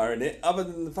to admire in it, other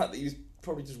than the fact that he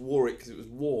probably just wore it because it was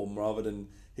warm rather than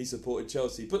he supported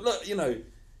Chelsea. But look,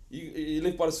 you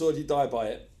live by the sword, you die by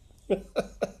it. And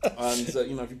if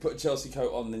you put a Chelsea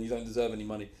coat on, then you don't deserve any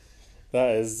money.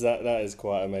 That is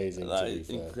quite amazing. That is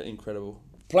incredible.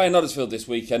 Playing Huddersfield this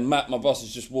weekend. Matt, my boss,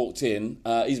 has just walked in.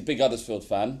 He's a big Huddersfield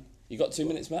fan. You got 2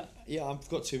 minutes, Matt? Yeah, I've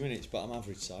got 2 minutes, but I'm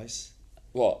average size.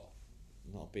 What?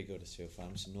 Not a big Huddersfield fan,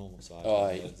 I'm just a normal size. Oh,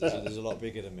 right. There's a lot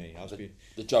bigger than me.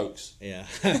 The jokes. Yeah.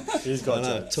 He's got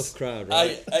a tough crowd,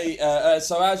 right?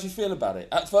 So how do you feel about it?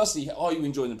 Firstly, are you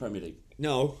enjoying the Premier League?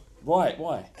 No. Right,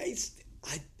 why?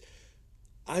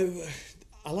 I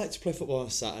like to play football on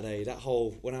Saturday.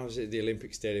 When I was at the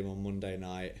Olympic Stadium on Monday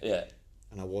night,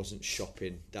 and I wasn't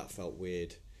shopping, that felt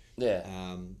weird.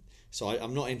 Yeah. So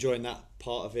I'm not enjoying that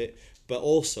part of it. But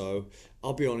also,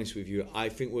 I'll be honest with you, I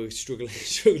think we're struggling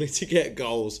to get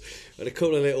goals. But a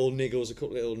couple of little niggles, a couple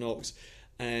of little knocks,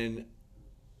 and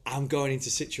I'm going into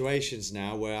situations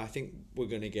now where I think we're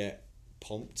going to get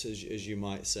pumped, as you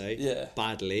might say,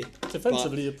 badly.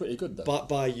 Defensively, you're pretty good, though. But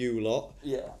by you lot.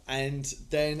 Yeah. And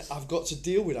then I've got to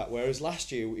deal with that, whereas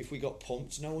last year, if we got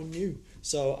pumped, no one knew.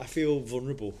 So I feel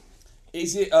vulnerable.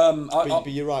 Is it... but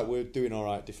you're right, we're doing all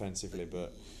right defensively,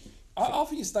 but... I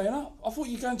think you're staying up. I thought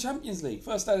you'd go in Champions League.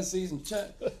 First day of the season.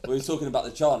 We were talking about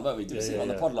the chant, weren't we? Did we see it on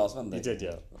the pod last Monday? You did,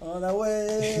 yeah. On our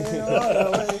way, on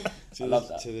our way. I love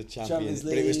that. To the Champions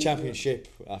League. But it was Championship,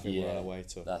 I think we're on our way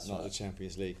to. That's not right. the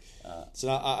Champions League.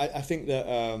 So I think that...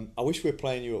 I wish we were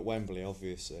playing you at Wembley,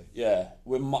 obviously. Yeah,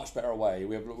 we're much better away.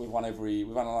 We've won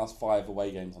the last 5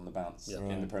 away games on the bounce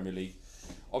in the Premier League.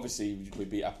 Obviously, we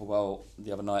beat Applewell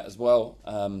the other night as well.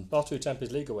 Last 2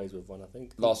 Champions League aways we've won, I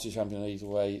think. Last 2 Champions League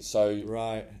away. So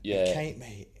right, yeah, Kane,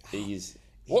 mate.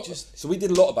 So we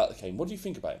did a lot about the Kane. What do you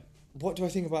think about him? What do I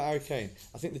think about Harry Kane?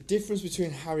 I think the difference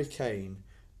between Harry Kane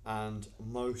and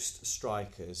most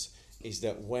strikers is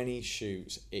that when he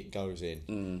shoots, it goes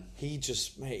in. He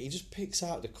just picks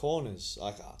out the corners.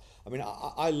 Like, I mean,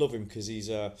 I love him because he's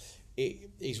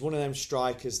one of them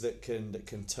strikers that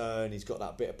can turn. He's got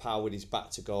that bit of power with his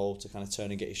back to goal to kind of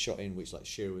turn and get his shot in, which like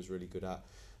Shearer was really good at.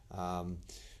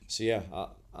 So yeah,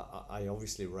 I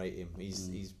obviously rate him.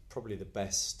 He's probably the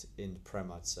best in the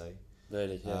Prem, I'd say.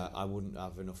 Really? Yeah. I wouldn't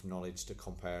have enough knowledge to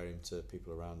compare him to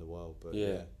people around the world, but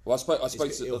yeah. Well, I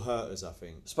spoke to it'll hurt us, I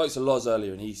think. I spoke to Loz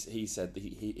earlier, and he said that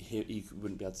he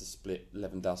wouldn't be able to split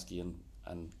Lewandowski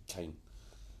and Kane.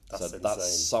 That's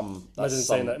insane. Imagine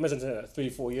saying that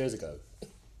 3-4 years ago.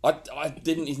 I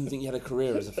didn't even think he had a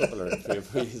career as a footballer 3 or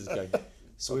 4 years ago.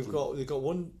 So we've got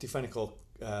one defender called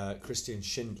Christian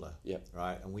Schindler,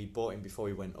 right, and we bought him before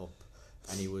he went up,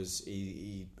 and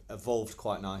he evolved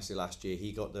quite nicely last year.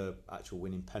 He got the actual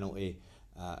winning penalty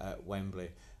at Wembley,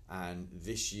 and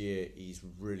this year he's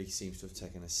really seems to have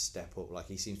taken a step up. Like,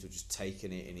 he seems to have just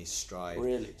taken it in his stride.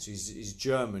 Really? So he's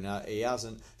German. He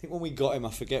hasn't. I think when we got him,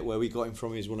 I forget where we got him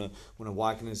from. He was one of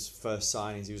Wagner's first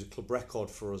signings. He was a club record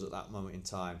for us at that moment in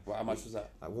time. Well, how much was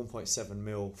that? Like 1.7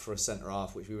 mil for a centre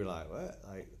half, which we were like, what?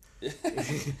 Like.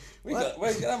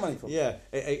 Where'd you get that money from? Yeah,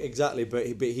 exactly. But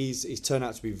he's turned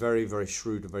out to be very, very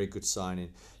shrewd and very good signing.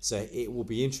 So it will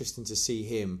be interesting to see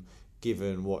him,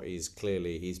 given what is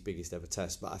clearly his biggest ever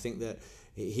test. But I think that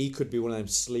he could be one of them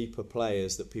sleeper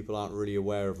players that people aren't really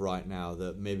aware of right now,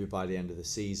 that maybe by the end of the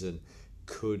season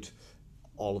could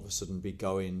all of a sudden be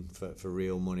going for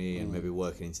real money and maybe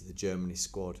working into the Germany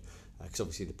squad. Because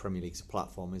obviously the Premier League's a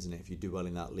platform, isn't it? If you do well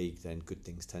in that league, then good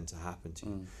things tend to happen to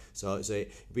you. So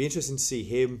it'd be interesting to see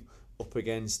him up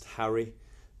against Harry.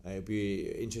 It'd be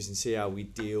interesting to see how we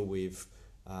deal with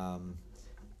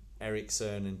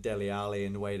Eriksen and Dele Alli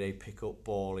and the way they pick up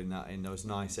ball in those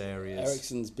nice areas.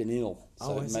 Eriksen's been ill,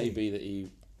 so it may be that he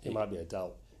might be a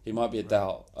doubt. He might be a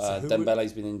doubt.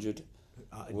 Dembele's been injured.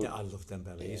 I love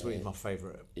Dembele. He's one of my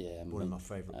favourite. Yeah, one of my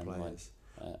favourite players.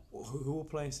 Who will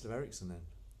play instead of Eriksen then?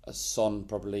 A Son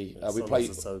probably.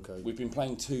 We've been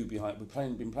playing 2 behind.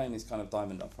 Been playing this kind of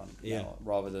diamond up front, now,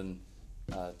 rather than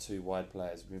 2 wide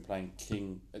players. We've been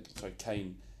playing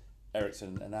Kane,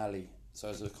 Eriksen, and Ali. So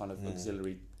as a kind of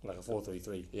auxiliary, like a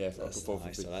 4-3-3. Yeah, that's like a 4-3-3.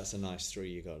 Nice. So that's a nice 3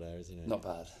 you got there, isn't it? Not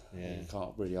bad. Yeah, you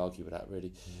can't really argue with that,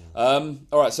 really. Yeah.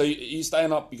 All right, so you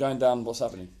staying up? You going down? What's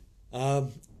happening? I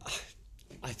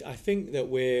think that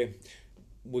we're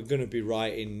going to be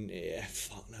right in.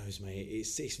 Fuck knows, mate.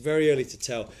 It's very early to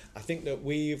tell. I think that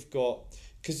we've got,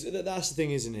 because that's the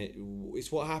thing, isn't it?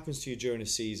 It's what happens to you during a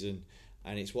season,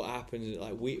 and it's what happens.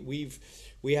 Like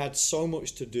we had so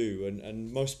much to do,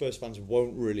 and most Spurs fans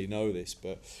won't really know this,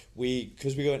 but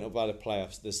because we went up by the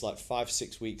playoffs, there's like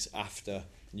 5-6 weeks after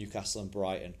Newcastle and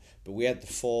Brighton, but we had the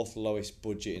 4th lowest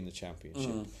budget in the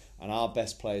Championship, and our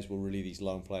best players were really these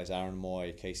lone players: Aaron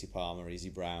Moy, Casey Palmer, Easy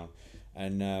Brown,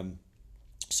 and.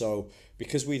 So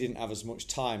because we didn't have as much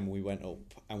time, we went up,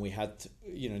 and we had,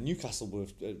 Newcastle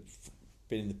would have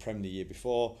been in the Prem the year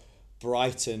before.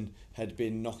 Brighton had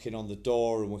been knocking on the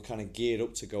door and we're kind of geared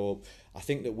up to go up. I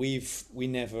think that we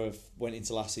never went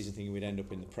into last season thinking we'd end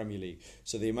up in the Premier League.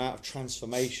 So the amount of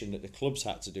transformation that the clubs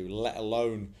had to do, let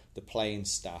alone the playing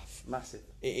staff, massive.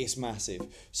 It is massive.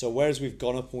 So whereas we've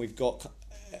gone up and we've got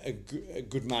a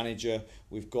good manager,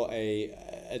 we've got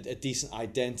a decent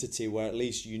identity where at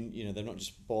least you know they're not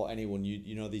just bought anyone.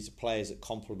 You know these are players that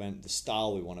complement the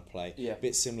style we want to play. Yeah. A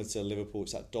bit similar to Liverpool.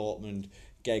 It's like Dortmund,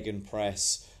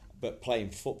 gegenpress, but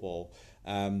playing football.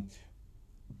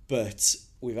 But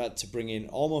we've had to bring in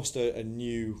almost a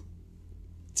new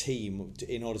team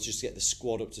in order to just get the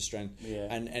squad up to strength. Yeah.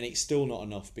 And it's still not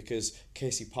enough because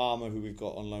Casey Palmer, who we've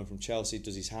got on loan from Chelsea,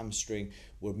 does his hamstring.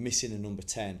 We're missing a number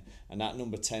 10, and that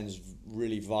number 10 is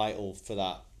really vital for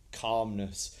that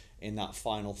calmness in that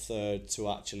final third to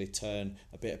actually turn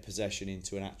a bit of possession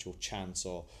into an actual chance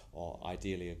or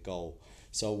ideally a goal.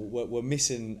 So we're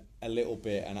missing a little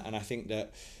bit, and I think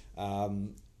that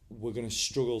we're going to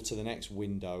struggle to the next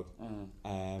window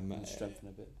and strengthen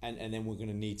a bit, and then we're going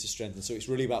to need to strengthen. So it's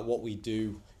really about what we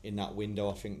do in that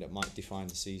window, I think, that might define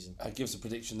the season. Give us a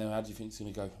prediction then. How do you think it's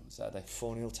going to go on Saturday?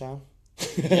 4-0 Town.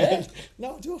 Yeah.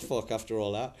 No, do a fuck after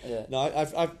all that. Yeah. No,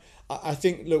 I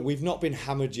think, look, we've not been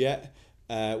hammered yet.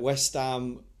 West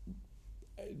Ham.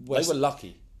 They were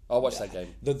lucky. I watched that game.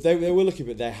 They were lucky,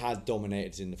 but they had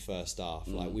dominated in the first half.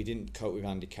 Like, we didn't cope with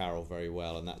Andy Carroll very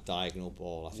well, and that diagonal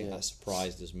ball, I think that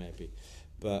surprised us maybe.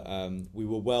 But we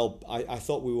were I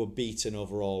thought we were beaten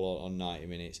overall on 90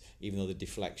 minutes, even though the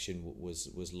deflection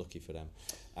was lucky for them.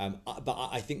 But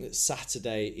I think that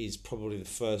Saturday is probably the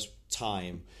first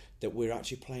time that we're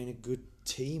actually playing a good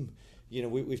team. You know,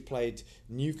 we've played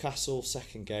Newcastle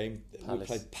second game. Palace. We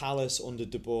played Palace under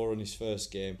De Boer in his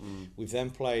first game. We've then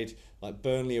played like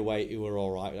Burnley away, who were all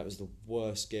right. That was the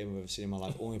worst game I've ever seen in my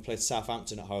life. When we played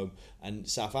Southampton at home, and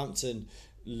Southampton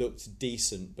looked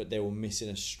decent, but they were missing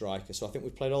a striker. So I think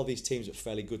we've played all these teams at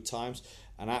fairly good times,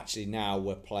 and actually now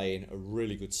we're playing a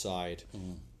really good side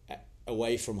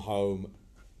away from home,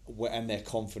 and their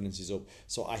confidence is up.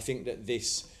 So I think that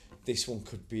this one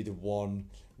could be the one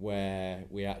where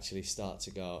we actually start to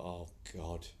go, oh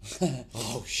God,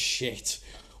 oh shit,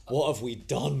 what have we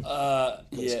done?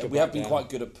 Yeah, we have been quite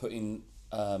good at putting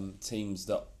teams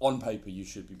that on paper you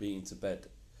should be beating to bed,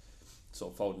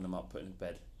 sort of folding them up, putting in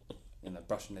bed, you know,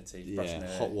 brushing their teeth, brushing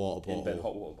their hot water bottle. in bed,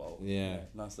 hot water bottle. Yeah,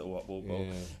 nice little hot water bottle.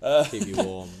 Yeah. Keep you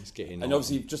warm. It's getting. And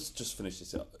obviously, just finish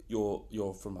this.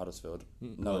 You're from Huddersfield.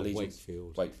 No, allegiance.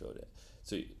 Wakefield. Yeah.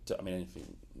 So I mean,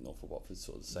 anything north of Watford's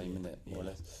sort of the same, isn't it? More or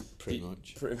less. Pretty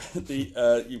much.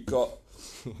 You've got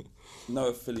no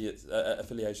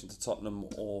affiliation to Tottenham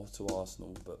or to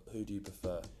Arsenal, but who do you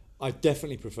prefer? I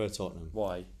definitely prefer Tottenham.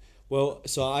 Why? Well,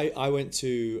 so I went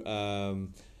to.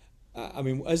 I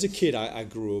mean, as a kid, I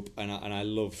grew up and I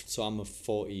loved. So I'm a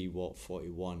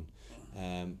 41.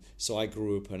 So I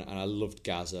grew up and I loved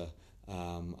Gaza.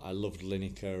 I loved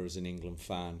Lineker as an England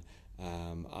fan.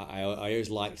 I always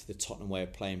liked the Tottenham way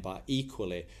of playing, but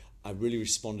equally, I really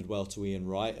responded well to Ian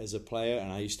Wright as a player,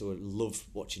 and I used to love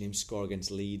watching him score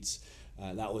against Leeds.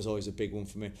 That was always a big one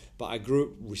for me. But I grew up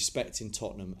respecting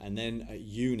Tottenham, and then at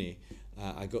uni,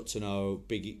 I got to know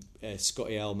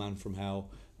Scotty L-Man from Hell,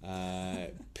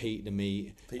 Pete the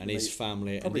Meat, and his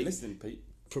family. Probably listening, Pete.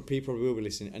 Pete probably will be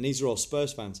listening, and these are all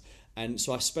Spurs fans. And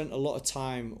so I spent a lot of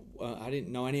time. I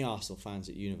didn't know any Arsenal fans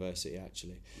at university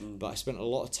actually, but I spent a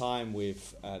lot of time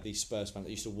with these Spurs fans. I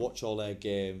used to watch all their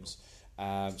games.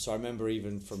 So I remember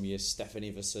even from your Stefan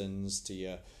Iversons to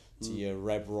your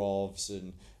Rebrovs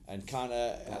and kind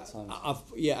of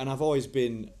I've always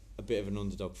been a bit of an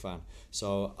underdog fan.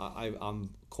 So I'm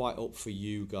quite up for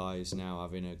you guys now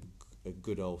having a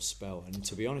good old spell. And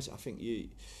to be honest, I think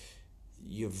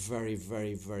you're very,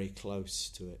 very, very close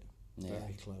to it. Yeah.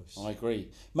 Very close. I agree.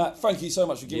 Matt, thank you so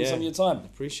much for giving some of your time.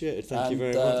 Appreciate it. Thank you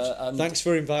very much. Thanks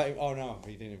for inviting. Oh no,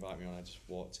 he didn't invite me on. I just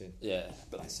walked in. Yeah,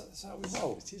 but that's how we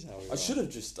roll. It is how we roll. I should have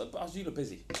just. You look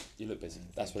busy. You look busy.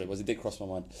 That's what it was. It did cross my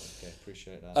mind. Okay,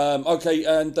 appreciate that. Okay,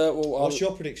 and what's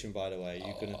your prediction, by the way? Are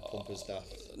you going to pump us down?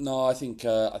 No, I think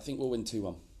we'll win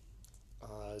 2-1.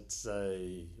 I'd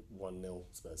say 1-0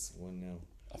 Spurs. 1-0.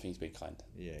 I think he's been kind.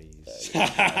 Yeah, he is.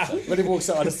 When he walks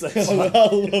out on the stage. I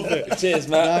love it. Cheers,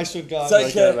 Matt. Nice one, guys.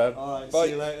 Take care, man. All right, bye.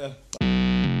 See you later.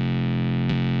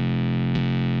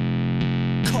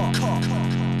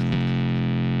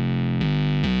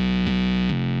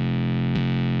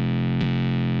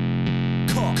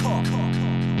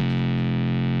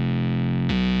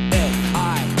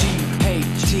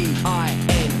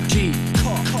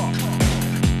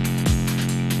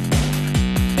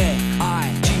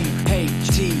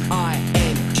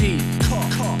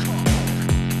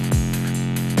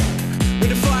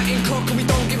 With a fighting cock and we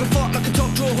don't give a fuck. Like a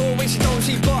top drawer whore when she don't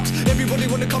see bucks. Everybody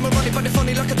wanna come and run it, but they're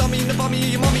funny like a dummy in the bummy of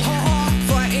your mummy.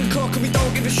 Fighting cock and we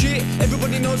don't give a shit.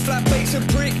 Everybody knows flat bait's a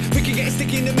prick. We can get it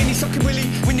sticky in the mini sucking willy.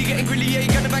 When you're getting grilly, yeah,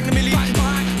 you gotta bang the millie. Bang,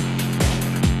 bang.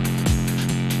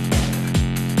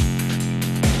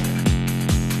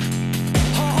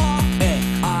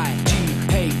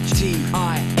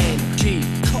 N-I-G-H-T-I-N-G.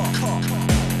 Cock.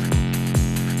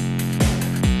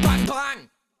 Bang, bang.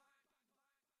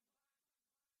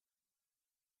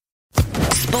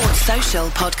 Sports Social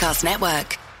Podcast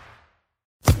Network.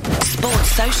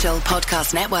 Sports Social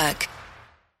Podcast Network.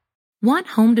 Want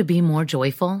home to be more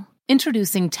joyful?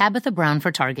 Introducing Tabitha Brown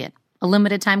for Target, a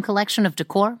limited-time collection of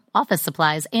decor, office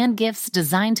supplies, and gifts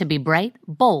designed to be bright,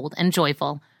 bold, and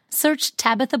joyful. Search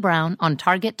Tabitha Brown on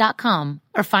Target.com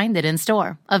or find it in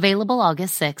store. Available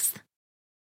August 6th.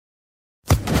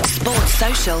 Sports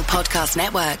Social Podcast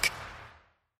Network.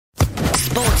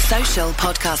 Sports Social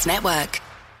Podcast Network.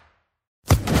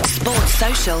 Sports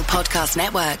Social Podcast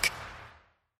Network.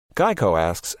 Geico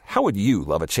asks, how would you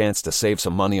love a chance to save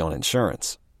some money on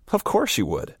insurance? Of course you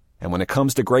would. And when it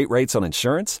comes to great rates on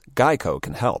insurance, Geico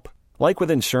can help. Like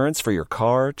with insurance for your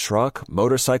car, truck,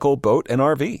 motorcycle, boat, and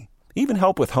RV. Even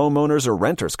help with homeowners or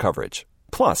renters coverage.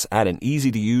 Plus, add an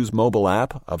easy-to-use mobile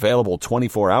app, available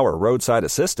 24-hour roadside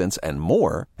assistance, and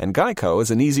more, and Geico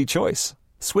is an easy choice.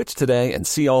 Switch today and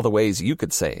see all the ways you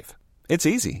could save. It's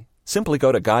easy. Simply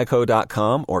go to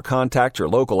geico.com or contact your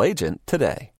local agent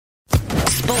today.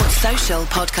 Sports Social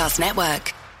Podcast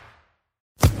Network.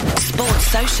 Sports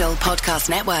Social Podcast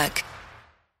Network.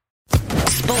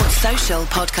 Sports Social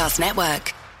Podcast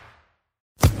Network.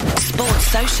 Sports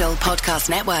Social Podcast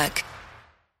Network.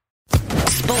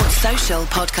 Sports Social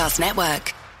Podcast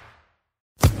Network.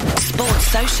 Sports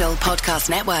Social Podcast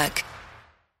Network.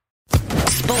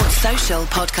 Sports Social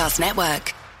Podcast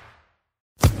Network.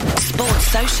 Sports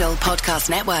Social Podcast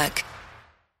Network.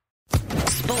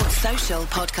 Sports Social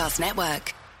Podcast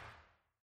Network.